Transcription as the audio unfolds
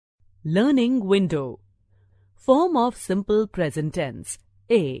Learning window. Form of simple present tense.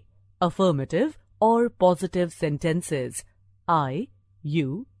 A. Affirmative or positive sentences. I,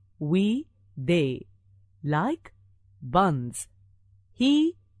 you, we, they. Like buns.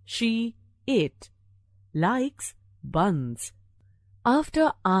 He, she, it. Likes buns.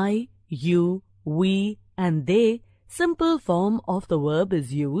 After I, you, we and they, simple form of the verb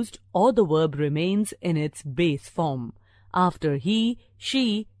is used or the verb remains in its base form. After he,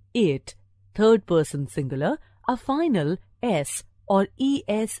 she, it, third person singular, a final s or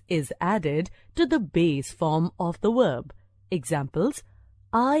es is added to the base form of the verb. Examples: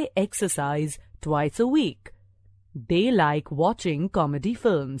 I exercise twice a week. They like watching comedy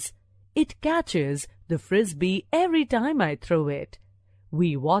films. It catches the frisbee every time I throw it.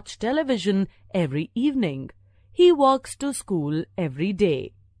 We watch television every evening. He walks to school every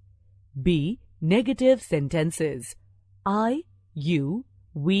day. B. Negative sentences. I, you,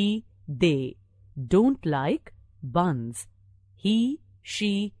 we, they don't like buns. He,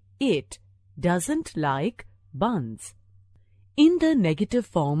 she, it doesn't like buns. In the negative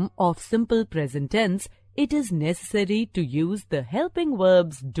form of simple present tense, it is necessary to use the helping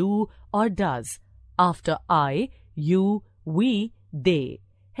verbs do or does. After I, you, we, they,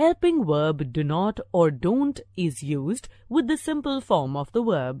 helping verb do not or don't is used with the simple form of the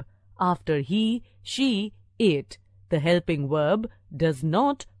verb. After he, she, it, the helping verb does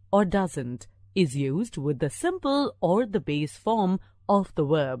not or doesn't is used with the simple or the base form of the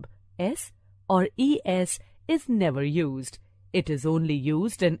verb. S or es is never used. It is only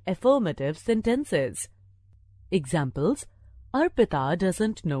used in affirmative sentences. Examples: Arpita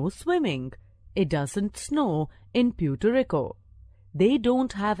doesn't know swimming. It doesn't snow in Puerto Rico. They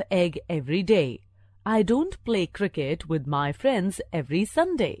don't have egg every day. I don't play cricket with my friends every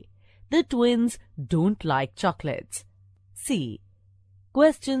Sunday. The twins don't like chocolates. C.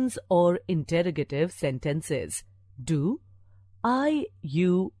 Questions or interrogative sentences. Do. I,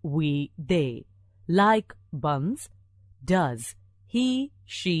 you, we, they like buns. Does he,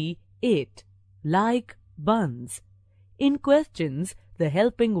 she, it like buns? In questions, the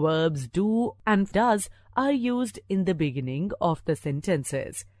helping verbs do and does are used in the beginning of the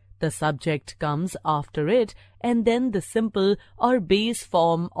sentences. The subject comes after it and then the simple or base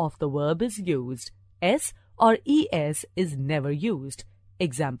form of the verb is used. S or es is never used.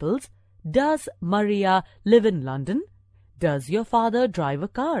 Examples: Does Maria live in London? Does your father drive a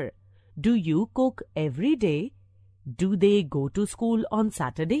car? Do you cook every day? Do they go to school on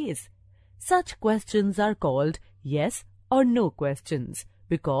Saturdays? Such questions are called yes or no questions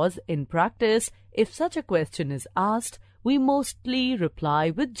because in practice, if such a question is asked, we mostly reply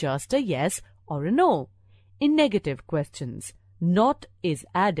with just a yes or a no. In negative questions, not is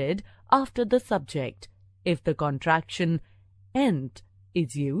added after the subject. If the contraction "ent"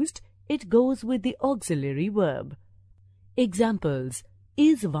 is used, it goes with the auxiliary verb. Examples: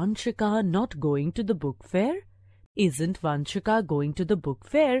 Is Vanshika not going to the book fair? Isn't Vanshika going to the book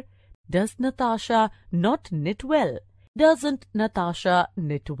fair? Does Natasha not knit well? Doesn't Natasha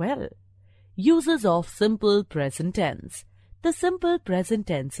knit well? Uses of simple present tense. The simple present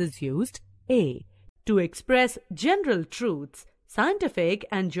tense is used: A. To express general truths, scientific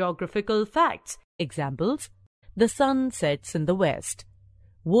and geographical facts. Examples: The sun sets in the west.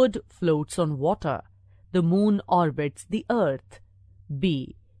 Wood floats on water. The moon orbits the earth.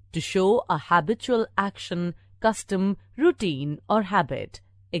 B. To show a habitual action, custom, routine or habit.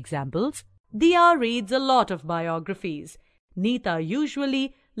 Examples: Diya reads a lot of biographies. Neeta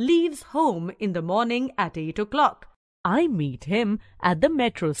usually leaves home in the morning at 8 o'clock. I meet him at the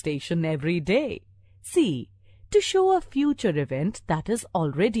metro station every day. C. To show a future event that is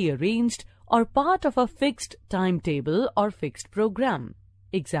already arranged or part of a fixed timetable or fixed program.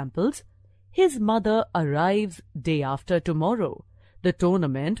 Examples: His mother arrives day after tomorrow. The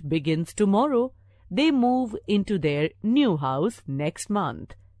tournament begins tomorrow. They move into their new house next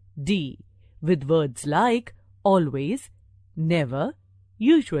month. D. With words like always, never,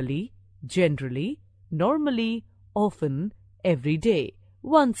 usually, generally, normally, often, every day,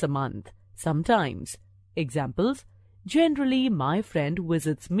 once a month, sometimes. Examples: Generally, my friend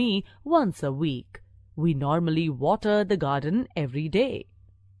visits me once a week. We normally water the garden every day.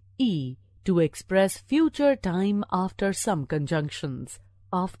 E. To express future time after some conjunctions.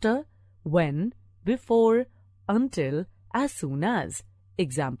 After, when, before, until, as soon as.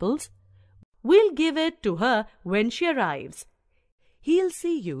 Examples: We'll give it to her when she arrives. He'll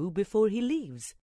see you before he leaves.